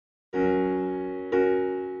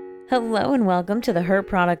Hello and welcome to the Her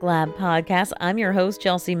Product Lab podcast. I'm your host,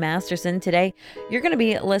 Chelsea Masterson. Today, you're going to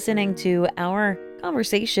be listening to our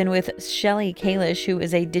conversation with Shelly Kalish, who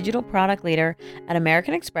is a digital product leader at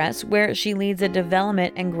American Express, where she leads the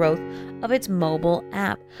development and growth of its mobile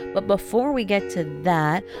app. But before we get to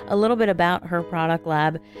that, a little bit about Her Product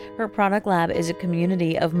Lab. Her Product Lab is a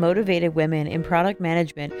community of motivated women in product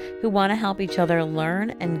management who want to help each other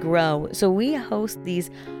learn and grow. So we host these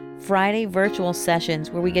Friday virtual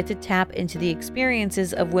sessions where we get to tap into the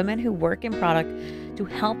experiences of women who work in product to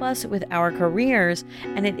help us with our careers,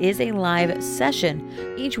 and it is a live session.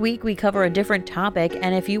 Each week we cover a different topic,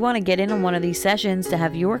 and if you want to get in on one of these sessions to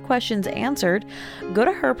have your questions answered, go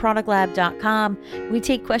to herproductlab.com. We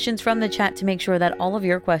take questions from the chat to make sure that all of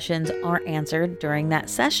your questions are answered during that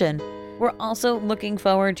session. We're also looking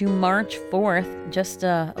forward to March 4th, just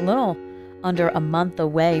a little under a month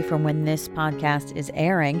away from when this podcast is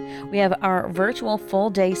airing. We have our virtual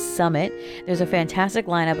full-day summit. There's a fantastic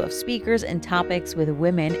lineup of speakers and topics with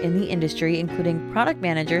women in the industry, including product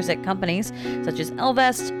managers at companies such as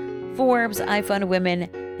Ellevest, Forbes, iFund Women,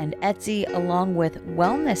 and Etsy, along with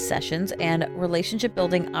wellness sessions and relationship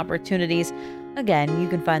building opportunities. Again, you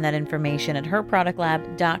can find that information at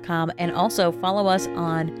herproductlab.com, and also follow us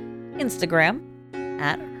on Instagram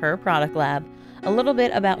at herproductlab. A little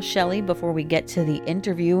bit about Shelly before we get to the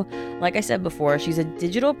interview. Like I said before, she's a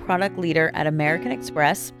digital product leader at American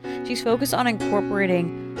Express. She's focused on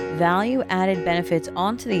incorporating value-added benefits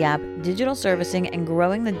onto the app, digital servicing, and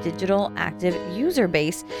growing the digital active user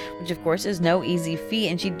base, which of course is no easy feat.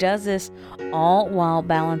 And she does this all while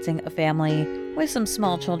balancing a family with some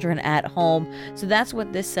small children at home. So that's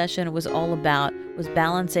what this session was all about, was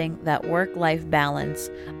balancing that work-life balance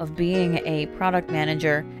of being a product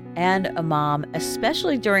manager and a mom,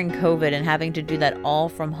 especially during COVID and having to do that all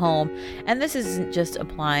from home. And this isn't just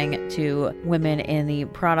applying to women in the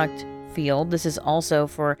product field. This is also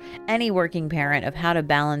for any working parent of how to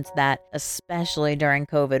balance that, especially during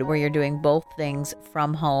COVID, where you're doing both things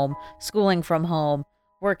from home, schooling from home,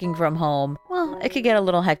 working from home. Well, it could get a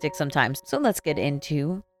little hectic sometimes. So let's get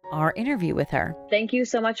into our interview with her. Thank you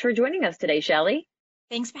so much for joining us today, Shelly.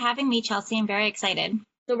 Thanks for having me, Chelsea. I'm very excited.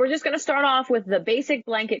 So we're just going to start off with the basic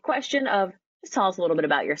blanket question of, just tell us a little bit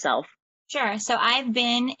about yourself. Sure. So I've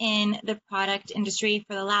been in the product industry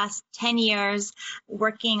for the last 10 years,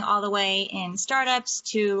 working all the way in startups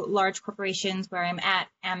to large corporations, where I'm at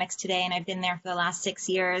Amex today, and I've been there for the last 6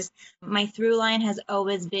 years. My through line has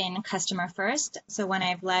always been customer first. So when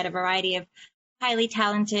I've led a variety of highly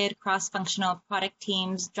talented cross-functional product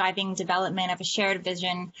teams, driving development of a shared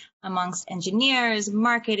vision amongst engineers,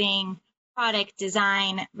 marketing, product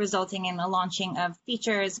design, resulting in the launching of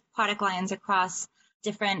features, product lines across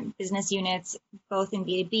different business units, both in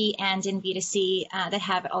B2B and in B2C, that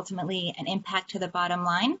have ultimately an impact to the bottom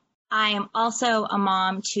line. I am also a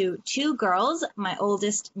mom to 2 girls. My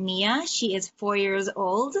oldest, Mia, she is 4 years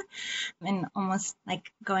old and almost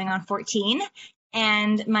like going on 14.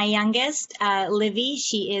 And my youngest, Livy,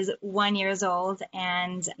 she is 1 year old,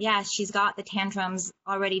 and yeah, she's got the tantrums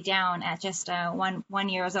already down at just 1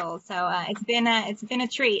 year old. So it's been a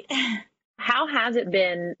treat. How has it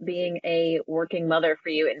been being a working mother for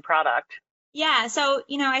you in product? Yeah, so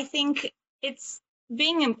I think it's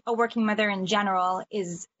being a working mother in general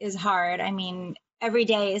is hard. I mean, every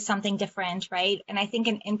day is something different, right? And I think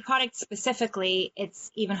in product specifically,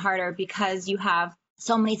 it's even harder because you have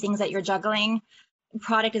so many things that you're juggling.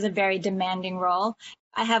 Product is a very demanding role.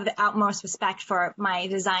 I have the utmost respect for my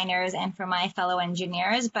designers and for my fellow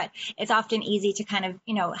engineers, but it's often easy to kind of,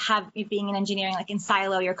 have being in engineering, like in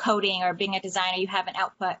silo, you're coding, or being a designer, you have an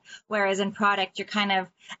output. Whereas in product, you're kind of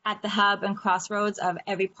at the hub and crossroads of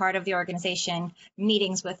every part of the organization,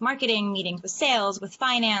 meetings with marketing, meetings with sales, with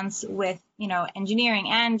finance, with, engineering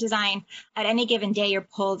and design. At any given day, you're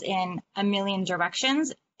pulled in a million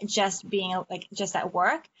directions, just being just at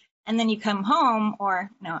work. And then you come home,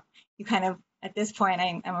 or, you kind of, at this point,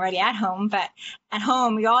 I'm already at home, but at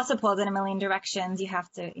home, you're also pulled in a million directions. You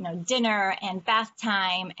have to, dinner and bath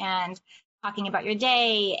time and talking about your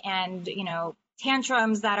day and,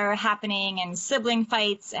 tantrums that are happening and sibling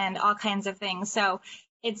fights and all kinds of things. So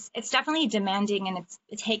it's definitely demanding, and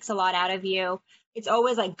it takes a lot out of you. It's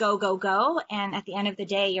always like go, go, go. And at the end of the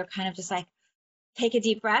day, you're kind of just like, take a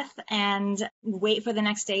deep breath and wait for the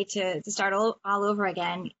next day to start all over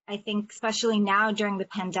again. I think especially now during the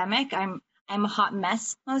pandemic, I'm a hot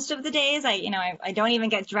mess most of the days. I don't even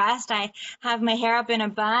get dressed. I have my hair up in a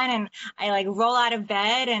bun and I roll out of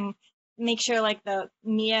bed, and make sure like the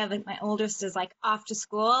Mia, like my oldest, is like off to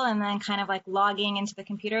school and then kind of like logging into the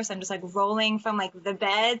computer. So I'm just like rolling from like the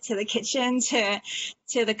bed to the kitchen to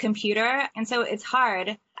the computer. And so it's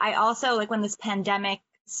hard. I also, like, when this pandemic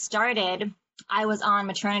started, I was on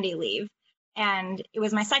maternity leave, and it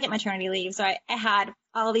was my second maternity leave. So I had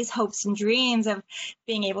all these hopes and dreams of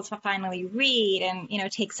being able to finally read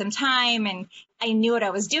and, take some time. And I knew what I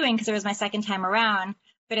was doing because it was my second time around.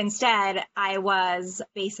 But instead, I was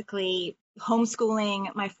basically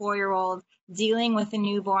homeschooling my 4-year-old, dealing with a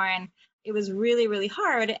newborn. It was really, really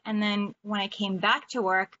hard. And then when I came back to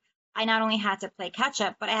work, I not only had to play catch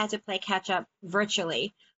up, but I had to play catch up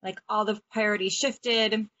virtually. Like, all the priorities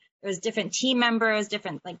shifted. There was different team members,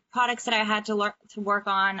 different like products that I had to work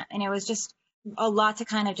on. And it was just a lot to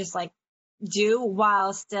kind of just like do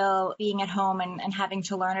while still being at home and having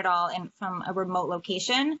to learn it all from a remote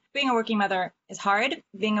location. Being a working mother is hard.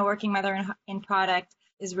 Being a working mother in product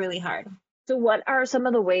is really hard. So what are some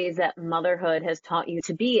of the ways that motherhood has taught you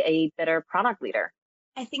to be a better product leader?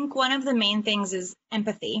 I think one of the main things is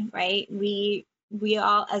empathy, right? We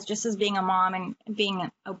all, as being a mom and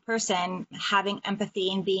being a person, having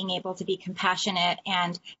empathy and being able to be compassionate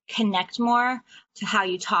and connect more to how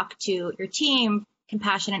you talk to your team,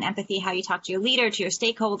 compassion and empathy, how you talk to your leader, to your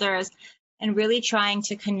stakeholders, and really trying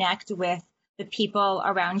to connect with the people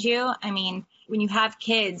around you. I mean, when you have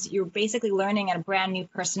kids, you're basically learning a brand new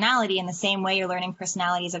personality in the same way you're learning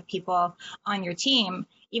personalities of people on your team.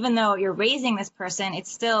 Even though you're raising this person, it's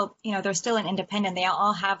still, they're still an independent. They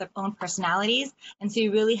all have their own personalities. And so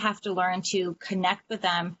you really have to learn to connect with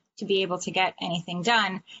them to be able to get anything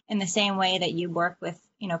done in the same way that you work with,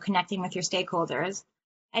 connecting with your stakeholders.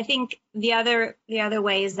 I think the other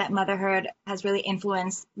ways that motherhood has really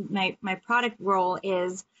influenced my product role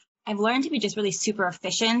is I've learned to be just really super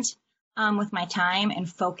efficient with my time and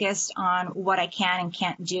focused on what I can and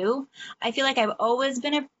can't do. I feel like I've always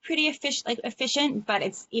been a pretty efficient, but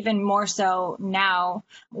it's even more so now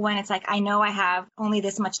when it's like I know I have only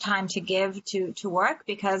this much time to give to work,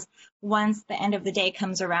 because once the end of the day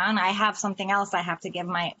comes around, I have something else I have to give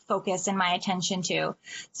my focus and my attention to.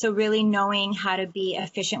 So really knowing how to be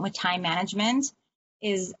efficient with time management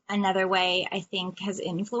is another way I think has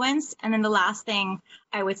influenced. And then the last thing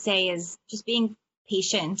I would say is just being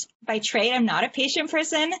patient. By trade, I'm not a patient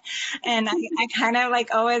person, and I kind of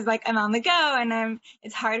like always like I'm on the go, and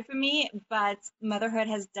it's hard for me, but motherhood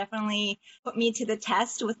has definitely put me to the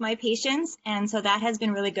test with my patience. And so that has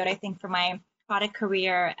been really good, I think, for my product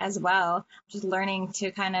career as well. Just learning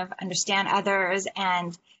to kind of understand others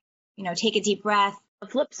and, take a deep breath. The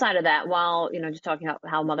flip side of that, while, just talking about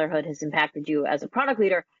how motherhood has impacted you as a product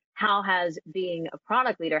leader, how has being a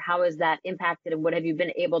product leader, how has that impacted, and what have you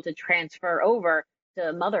been able to transfer over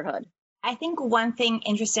to motherhood? I think one thing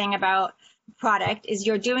interesting about product is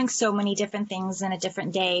you're doing so many different things in a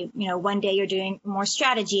different day. One day you're doing more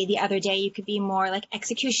strategy. The other day you could be more like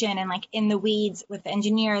execution and like in the weeds with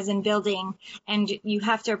engineers and building, and you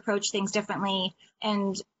have to approach things differently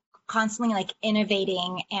and constantly like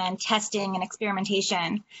innovating and testing and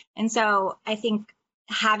experimentation. And so I think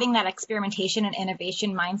having that experimentation and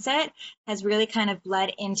innovation mindset has really kind of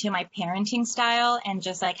bled into my parenting style and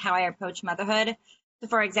just like how I approach motherhood. So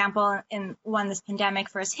for example, when this pandemic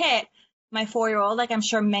first hit, my 4-year-old, like I'm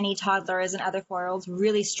sure many toddlers and other 4-year-olds,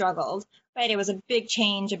 really struggled, right? It was a big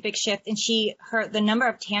change, a big shift. And the number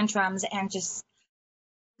of tantrums and just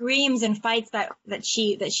screams and fights that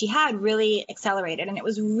she had really accelerated. And it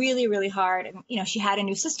was really, really hard. And, she had a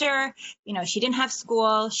new sister, she didn't have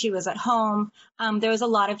school, she was at home. There was a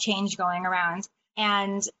lot of change going around.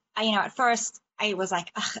 And at first I was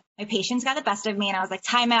like, my patience got the best of me. And I was like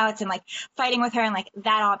timeouts and like fighting with her. And like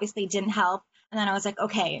that obviously didn't help. And then I was like,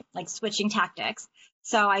 okay, like switching tactics.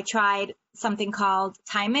 So I tried something called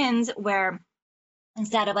time ins, where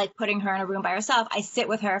instead of like putting her in a room by herself, I sit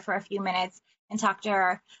with her for a few minutes and talk to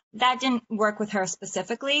her. That didn't work with her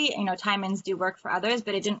specifically. Time ins do work for others,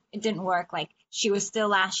 but it didn't work. Like she was still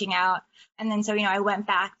lashing out. And then so, I went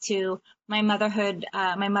back to my motherhood,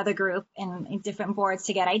 my mother group and different boards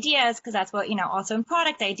to get ideas, because that's what, also in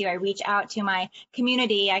product I do. I reach out to my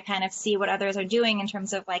community. I kind of see what others are doing in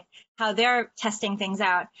terms of like how they're testing things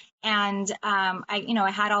out. And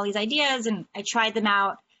I had all these ideas and I tried them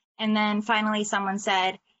out. And then finally someone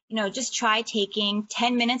said, just try taking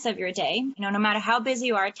 10 minutes of your day, no matter how busy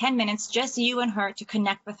you are, 10 minutes, just you and her to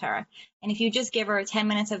connect with her. And if you just give her 10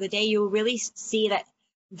 minutes of the day, you'll really see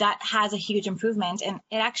that has a huge improvement. And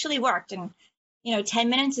it actually worked. And, 10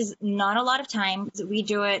 minutes is not a lot of time. We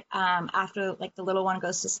do it after like the little one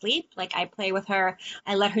goes to sleep. Like I play with her.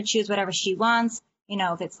 I let her choose whatever she wants.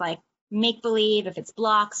 If it's like make believe, if it's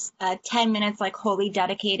blocks, 10 minutes like wholly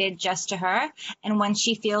dedicated just to her. And when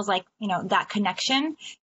she feels like, that connection,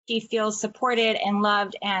 she feels supported and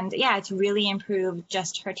loved. And yeah, it's really improved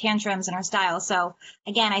just her tantrums and her style. So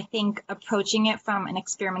again, I think approaching it from an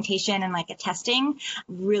experimentation and like a testing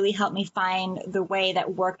really helped me find the way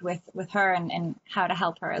that worked with her and how to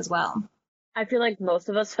help her as well. I feel like most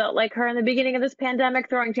of us felt like her in the beginning of this pandemic,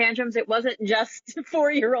 throwing tantrums. It wasn't just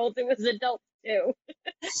 4-year-olds, it was adults too.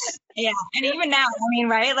 Yeah. And even now, I mean,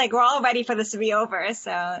 right? Like we're all ready for this to be over.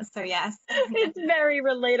 So yes. It's very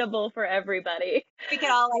relatable for everybody. We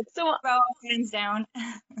could all like throw our hands down.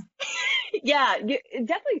 Yeah, it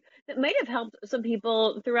definitely, that might have helped some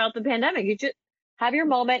people throughout the pandemic. You just have your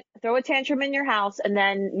moment, throw a tantrum in your house, and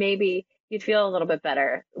then maybe you'd feel a little bit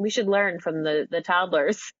better. We should learn from the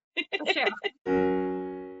toddlers. Sure.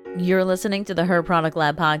 You're listening to the Her Product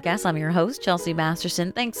Lab podcast. I'm your host, Chelsea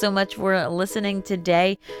Masterson. Thanks so much for listening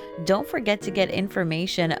today. Don't forget to get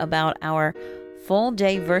information about our full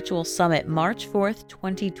day virtual summit, March 4th,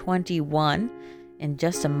 2021. In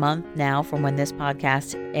just a month now from when this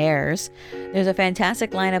podcast airs. There's a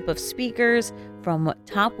fantastic lineup of speakers from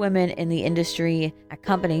top women in the industry at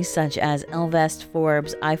companies such as Ellevest,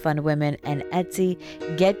 Forbes, iFund Women, and Etsy.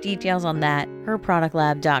 Get details on that,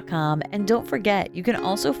 herproductlab.com. And don't forget, you can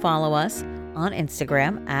also follow us on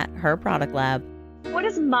Instagram at herproductlab. What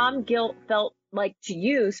has mom guilt felt like to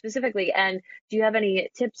you specifically? And do you have any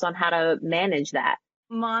tips on how to manage that?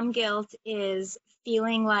 Mom guilt is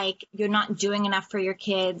feeling like you're not doing enough for your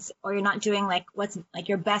kids, or you're not doing like what's like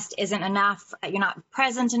your best isn't enough, you're not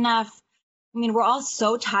present enough. I mean, we're all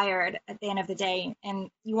so tired at the end of the day,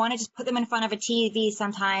 and you want to just put them in front of a TV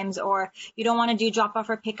sometimes, or you don't want to do drop off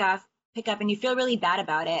or pick up, and you feel really bad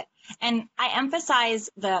about it. And I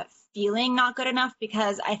emphasize the feeling not good enough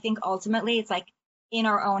because I think ultimately it's like in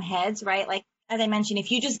our own heads, right? Like, as I mentioned,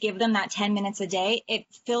 if you just give them that 10 minutes a day, it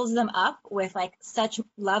fills them up with like such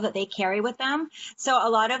love that they carry with them. So a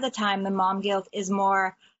lot of the time, the mom guilt is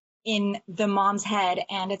more in the mom's head,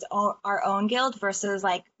 and it's our own guilt versus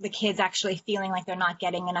like the kids actually feeling like they're not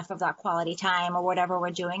getting enough of that quality time, or whatever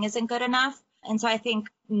we're doing isn't good enough. And so I think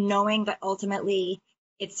knowing that ultimately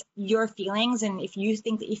it's your feelings, and if you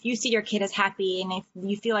see your kid as happy and if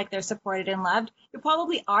you feel like they're supported and loved, you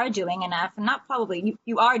probably are doing enough. And not probably,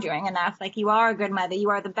 you are doing enough. Like, you are a good mother,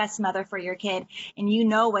 you are the best mother for your kid, and you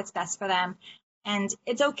know what's best for them. And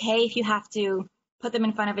it's okay if you have to put them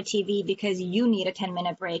in front of a TV because you need a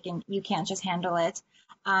 10-minute break and you can't just handle it.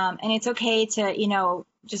 And it's okay to,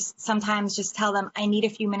 just sometimes just tell them, I need a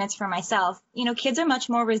few minutes for myself. Kids are much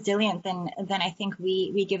more resilient than I think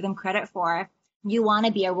we give them credit for. You want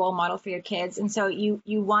to be a role model for your kids. And so you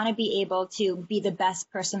want to be able to be the best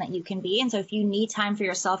person that you can be. And so if you need time for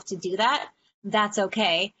yourself to do that, that's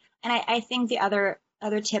okay. And I think the other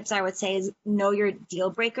tips I would say is know your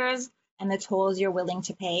deal breakers and the tolls you're willing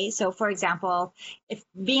to pay. So for example, if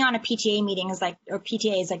being on a PTA meeting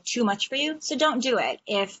PTA is like too much for you, so don't do it.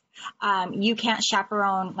 If you can't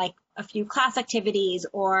chaperone like a few class activities,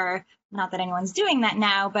 or not that anyone's doing that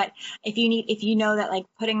now, but if you know that like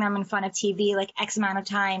putting them in front of TV like X amount of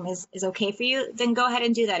time is okay for you, then go ahead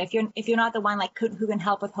and do that. If you're not the one like who can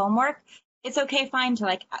help with homework, it's okay, fine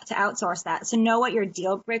to outsource that. So know what your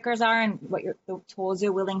deal breakers are and what the tolls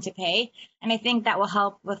you're willing to pay. And I think that will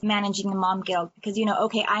help with managing the mom guilt, because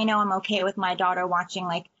okay, I know I'm okay with my daughter watching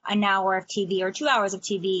like an hour of TV or 2 hours of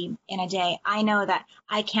TV in a day. I know that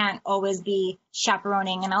I can't always be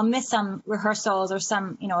chaperoning, and I'll miss some rehearsals or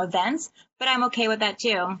some, events, but I'm okay with that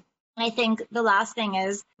too. I think the last thing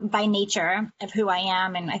is, by nature of who I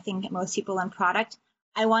am, and I think most people in product,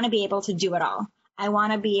 I want to be able to do it all. I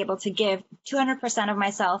want to be able to give 200% of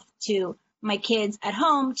myself to my kids at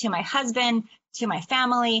home, to my husband, to my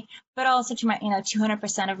family, but also to my,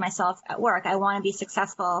 200% of myself at work. I want to be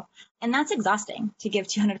successful. And that's exhausting, to give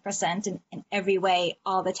 200% in every way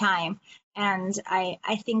all the time. And I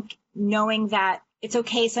think knowing that it's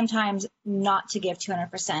okay sometimes not to give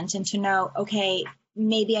 200%, and to know, okay,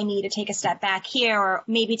 maybe I need to take a step back here, or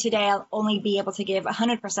maybe today I'll only be able to give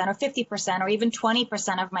 100% or 50% or even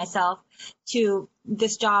 20% of myself to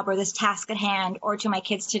this job or this task at hand, or to my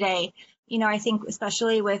kids today. I think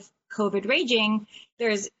especially with COVID raging,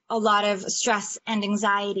 there's a lot of stress and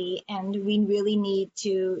anxiety, and we really need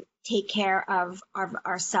to take care of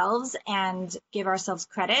ourselves and give ourselves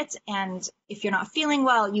credit. And if you're not feeling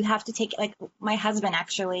well, you have to take it. Like, my husband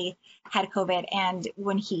actually had COVID, and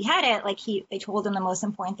when he had it, they told him the most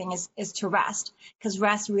important thing is to rest, because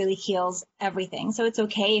rest really heals everything. So it's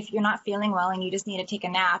okay if you're not feeling well and you just need to take a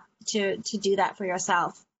nap, to do that for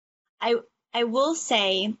yourself. I will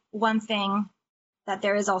say one thing, that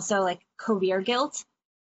there is also like career guilt.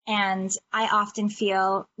 And I often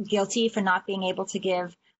feel guilty for not being able to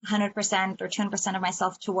give 100% or 10% of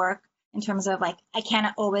myself to work, in terms of like, I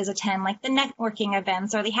can't always attend like the networking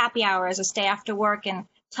events or the happy hours or stay after work and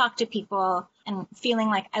talk to people, and feeling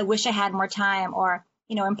like I wish I had more time, or,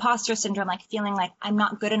 imposter syndrome, like feeling like I'm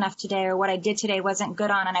not good enough today, or what I did today wasn't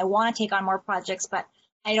good on, and I want to take on more projects, but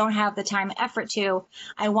I don't have the time and effort to.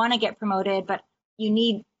 I want to get promoted, but you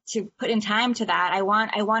need to put in time to that. I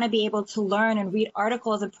want to be able to learn and read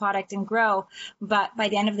articles of product and grow. But by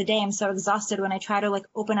the end of the day, I'm so exhausted when I try to like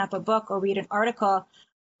open up a book or read an article.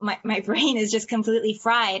 My brain is just completely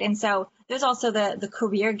fried. And so there's also the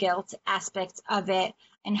career guilt aspect of it,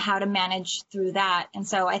 and how to manage through that. And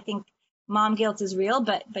so I think mom guilt is real,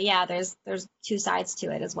 but yeah, there's two sides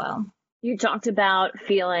to it as well. You talked about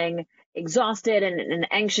feeling exhausted and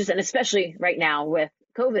anxious, and especially right now with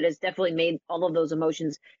COVID has definitely made all of those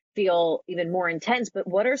emotions feel even more intense. But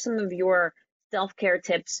what are some of your self-care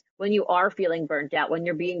tips when you are feeling burnt out, when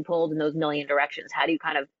you're being pulled in those million directions? How do you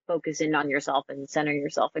kind of focus in on yourself and center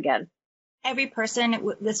yourself again? Every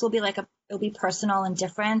person, this will be like it'll be personal and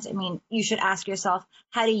different. I mean, you should ask yourself,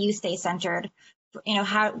 how do you stay centered?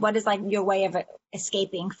 What is like your way of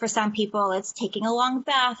escaping? For some people, it's taking a long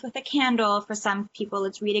bath with a candle. For some people,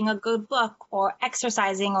 it's reading a good book, or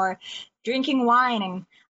exercising, or drinking wine. And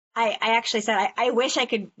I actually said, I wish I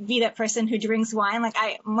could be that person who drinks wine. Like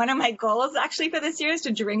one of my goals actually for this year is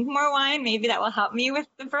to drink more wine. Maybe that will help me with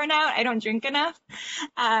the burnout. I don't drink enough.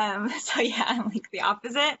 So yeah, I'm like the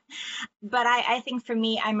opposite. But I think for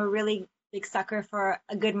me, I'm a really big sucker for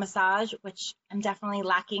a good massage, which I'm definitely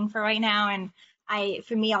lacking for right now. And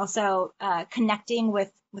for me also, connecting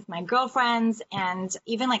with my girlfriends, and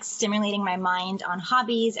even like stimulating my mind on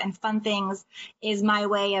hobbies and fun things, is my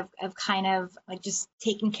way of kind of like just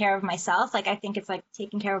taking care of myself. Like I think it's like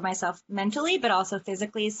taking care of myself mentally, but also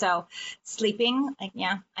physically. So sleeping, like,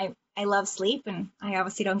 yeah, I love sleep, and I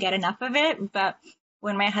obviously don't get enough of it, but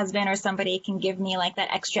when my husband or somebody can give me like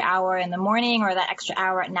that extra hour in the morning or that extra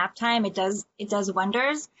hour at nap time, it does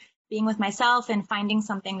wonders. Being with myself and finding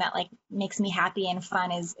something that like makes me happy and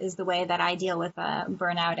fun is the way that I deal with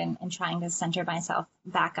burnout, and trying to center myself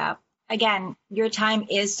back up. Again, your time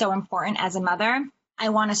is so important as a mother. I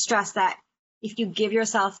want to stress that if you give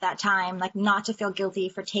yourself that time, like not to feel guilty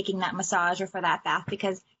for taking that massage or for that bath,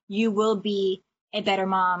 because you will be a better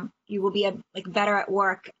mom. You will be better at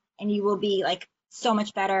work, and you will be like so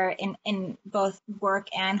much better in both work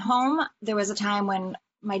and home. There was a time when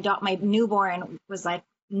my newborn was like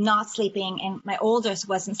not sleeping, and my oldest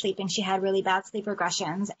wasn't sleeping. She had really bad sleep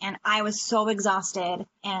regressions, and I was so exhausted,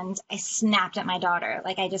 and I snapped at my daughter.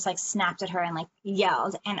 Like I just like snapped at her and like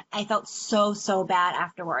yelled, and I felt so bad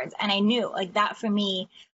afterwards. And I knew like that for me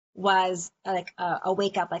was like a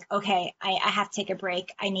wake up, like, okay, I have to take a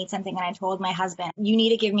break. I need something. And I told my husband, you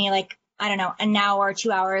need to give me like, I don't know, an hour or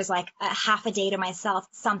 2 hours, like a half a day to myself,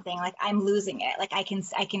 something. Like I'm losing it. Like I can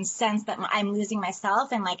sense that I'm losing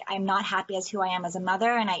myself, and like I'm not happy as who I am as a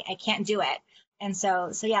mother, and I can't do it. And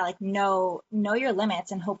so yeah, like know your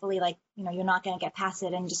limits, and hopefully like, you're not going to get past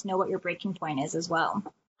it, and just know what your breaking point is as well.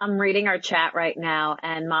 I'm reading our chat right now,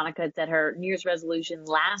 and Monica said her New Year's resolution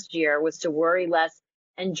last year was to worry less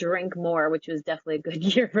and drink more, which was definitely a good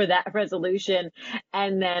year for that resolution.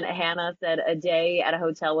 And then Hannah said a day at a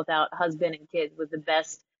hotel without husband and kids was the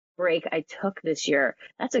best break I took this year.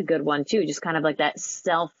 That's a good one too. Just kind of like that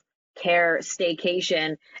self-care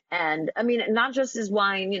staycation. And I mean, not just as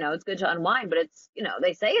wine, it's good to unwind, but it's,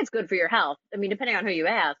 they say it's good for your health. I mean, depending on who you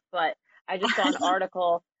ask, but I just saw an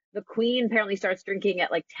article. The Queen apparently starts drinking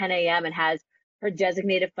at like 10 a.m. and has her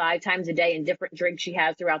designated 5 times a day and different drinks she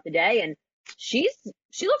has throughout the day. And she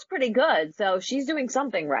looks pretty good. So she's doing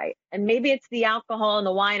something right. And maybe it's the alcohol and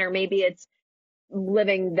the wine, or maybe it's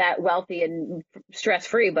living that wealthy and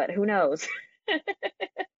stress-free, but who knows? Yeah,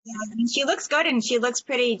 I mean, she looks good, and she looks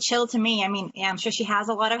pretty chill to me. I mean, yeah, I'm sure she has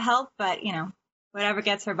a lot of help, but whatever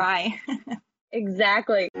gets her by.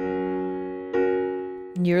 Exactly.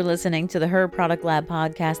 You're listening to the Her Product Lab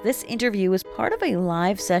podcast. This interview is part of a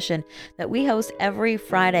live session that we host every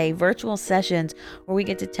Friday, virtual sessions where we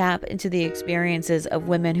get to tap into the experiences of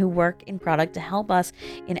women who work in product to help us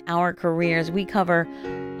in our careers. We cover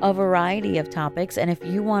a variety of topics, and if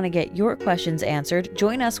you want to get your questions answered,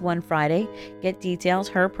 join us one Friday. Get details,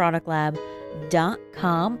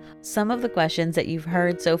 herproductlab.com. Some of the questions that you've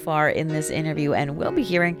heard so far in this interview and we'll be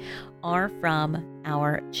hearing are from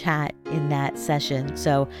our chat in that session.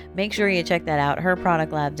 So make sure you check that out,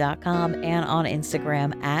 herproductlab.com, and on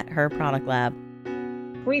Instagram at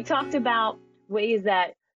herproductlab. We talked about ways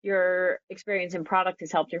that your experience in product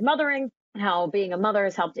has helped your mothering, how being a mother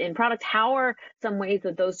has helped in product. How are some ways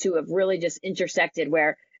that those two have really just intersected,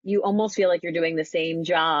 where you almost feel like you're doing the same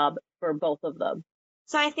job for both of them?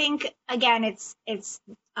 So I think again,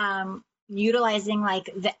 utilizing like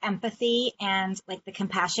the empathy and like the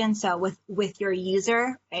compassion. So with your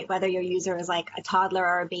user, right? Whether your user is like a toddler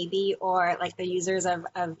or a baby, or like the users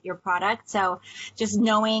of your product. So just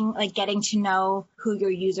knowing, like getting to know who your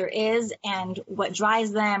user is and what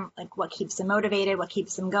drives them, like what keeps them motivated, what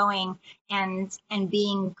keeps them going, and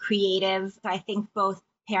being creative. I think both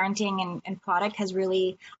parenting and product has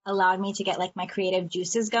really allowed me to get like my creative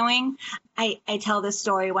juices going. I tell this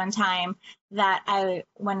story one time that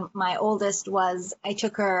when my oldest I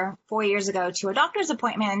took her 4 years ago to a doctor's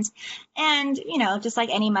appointment, and, just like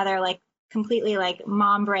any mother, like completely like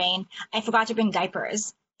mom brain, I forgot to bring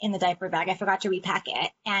diapers in the diaper bag. I forgot to repack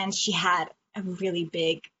it. And she had a really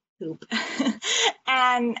big poop.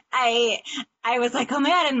 And I was like, oh my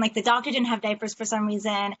God. And like the doctor didn't have diapers for some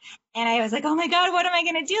reason. And I was like, oh my God, what am I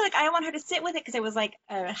going to do? Like, I don't want her to sit with it, because it was like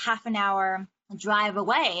a half an hour drive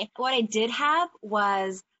away. What I did have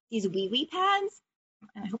was these wee wee pads.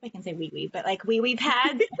 And I hope I can say wee wee, but like wee wee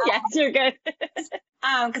pads. Yes, you're good.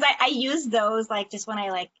 Because I use those like just when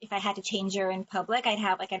if I had to change her in public,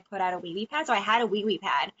 I'd put out a wee wee pad. So I had a wee wee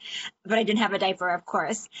pad, but I didn't have a diaper, of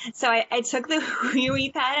course. So I took the wee wee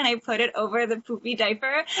pad and I put it over the poopy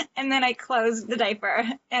diaper, and then I closed the diaper.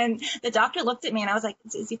 And the doctor looked at me and I was like,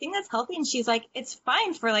 do you think that's healthy? And she's like, it's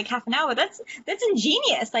fine for like half an hour. That's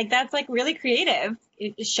ingenious. Like, that's like really creative.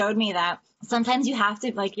 It showed me that sometimes you have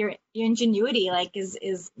to, like, your ingenuity like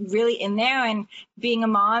is really in there, and being a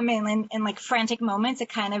mom and in like frantic moments, it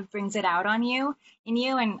kind of brings it out in you.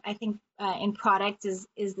 And I think in product is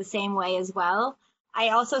the same way as well. I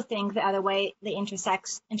also think the other way they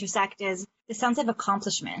intersect is the sense of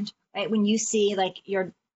accomplishment, right? When you see like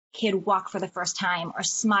your kid walk for the first time, or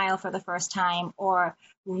smile for the first time, or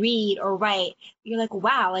read or write, you're like,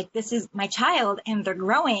 wow, like this is my child and they're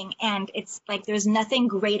growing. And it's like there's nothing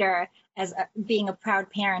greater as being a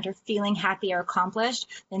proud parent or feeling happy or accomplished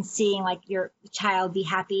than seeing like your child be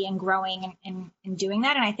happy and growing and doing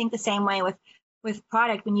that. And I think the same way with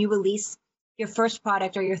product, when you release your first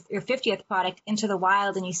product or your 50th product into the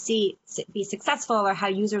wild and you see it be successful, or how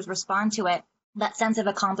users respond to it, that sense of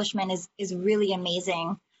accomplishment is really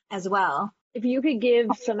amazing as well. If you could give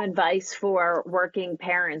some advice for working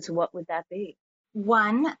parents, what would that be?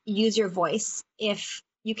 One, use your voice. If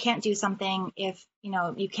you can't do something, if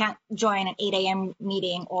you can't join an 8 a.m.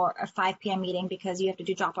 meeting or a 5 p.m. meeting because you have to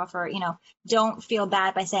do drop off, or don't feel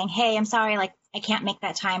bad by saying, hey, I'm sorry, like I can't make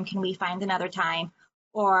that time, can we find another time?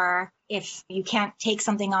 Or if you can't take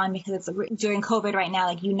something on because it's during COVID right now,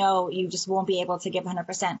 like you just won't be able to give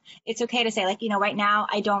 100%. It's okay to say, like, right now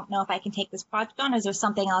I don't know if I can take this project on. Is there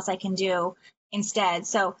something else I can do instead?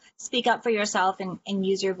 So speak up for yourself and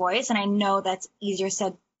use your voice. And I know that's easier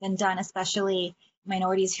said than done, especially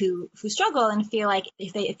minorities who struggle and feel like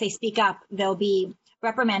if they speak up, they'll be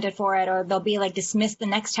reprimanded for it, or they'll be like dismissed the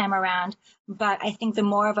next time around. But I think the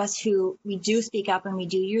more of us who we do speak up and we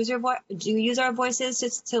do use our voices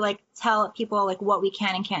just to like tell people like what we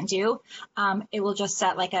can and can't do, it will just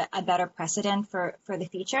set like a better precedent for the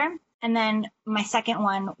future. And then my second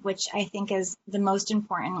one, which I think is the most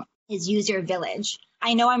important, is use your village.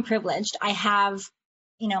 I know I'm privileged. I have,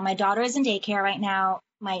 my daughter is in daycare right now.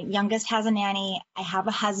 My youngest has a nanny. I have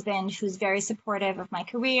a husband who's very supportive of my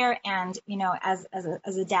career and, as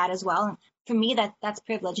a dad as well. And for me, that's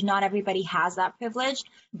privilege. Not everybody has that privilege.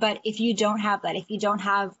 But if you don't have that, if you don't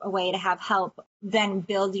have a way to have help, then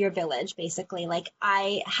build your village, basically. Like,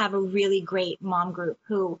 I have a really great mom group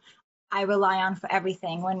who I rely on for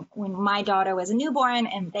everything. When my daughter was a newborn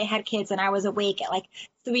and they had kids and I was awake at like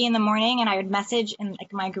 3 a.m. and I would message in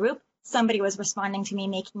like my group, somebody was responding to me,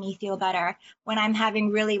 making me feel better. When I'm having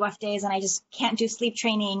really rough days and I just can't do sleep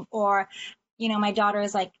training, or, my daughter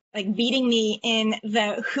is like beating me in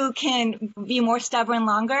the who can be more stubborn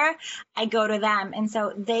longer, I go to them. And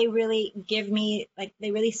so they really give me, like,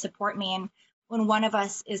 they really support me. And when one of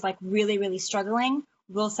us is like really, really struggling,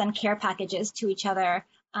 we'll send care packages to each other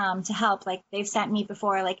to help. Like, they've sent me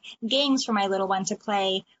before, like, games for my little one to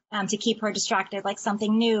play, to keep her distracted, like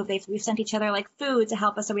something new. We've sent each other like food to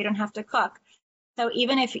help us so we don't have to cook. So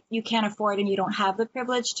even if you can't afford and you don't have the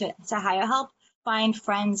privilege to hire help, find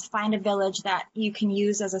friends, find a village that you can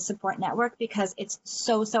use as a support network, because it's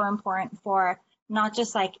so, so important for not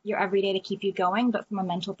just like your everyday to keep you going, but from a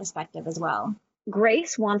mental perspective as well.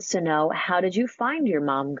 Grace wants to know, how did you find your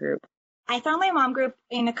mom group? I found my mom group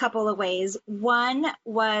in a couple of ways. One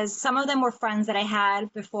was, some of them were friends that I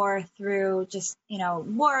had before through just,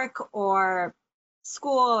 work or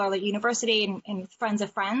school or like university, and friends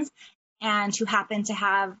of friends, and who happened to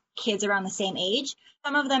have kids around the same age.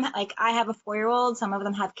 Some of them, like I have a 4-year-old, some of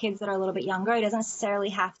them have kids that are a little bit younger. It doesn't necessarily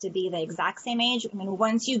have to be the exact same age. I mean,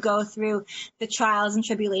 once you go through the trials and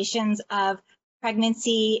tribulations of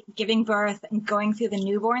pregnancy, giving birth, and going through the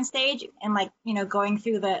newborn stage, and like, going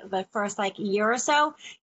through the first like year or so,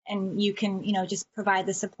 and you can, just provide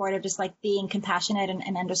the support of just like being compassionate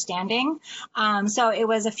and understanding. So it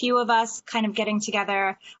was a few of us kind of getting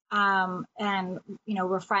together, and,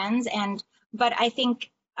 we're friends. But I think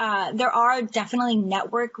there are definitely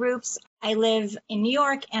network groups. I live in New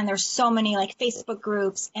York, and there's so many like Facebook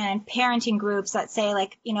groups and parenting groups that say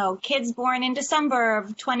like, kids born in December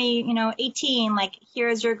of 2018, like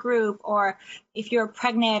here's your group. Or if you're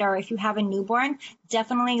pregnant or if you have a newborn,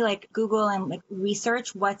 definitely like Google and like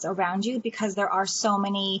research what's around you, because there are so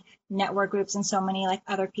many network groups and so many like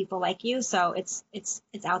other people like you. So it's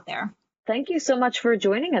out there. Thank you so much for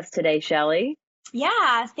joining us today, Shelly.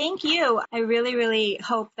 Yeah, thank you. I really, really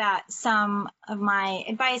hope that some of my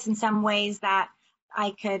advice, in some ways, that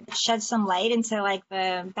I could shed some light into like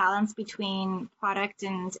the balance between product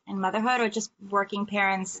and motherhood, or just working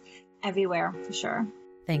parents everywhere, for sure.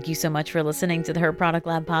 Thank you so much for listening to the Her Product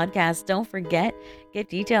Lab podcast. Don't forget, get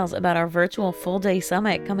details about our virtual full-day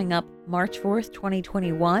summit coming up March 4th,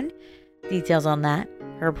 2021. Details on that,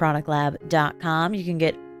 herproductlab.com. You can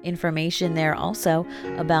get information there also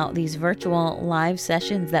about these virtual live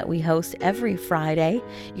sessions that we host every Friday.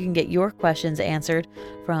 You can get your questions answered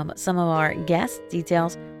from some of our guests.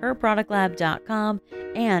 Details, herproductlab.com,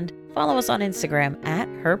 and follow us on Instagram at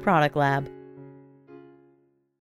herproductlab.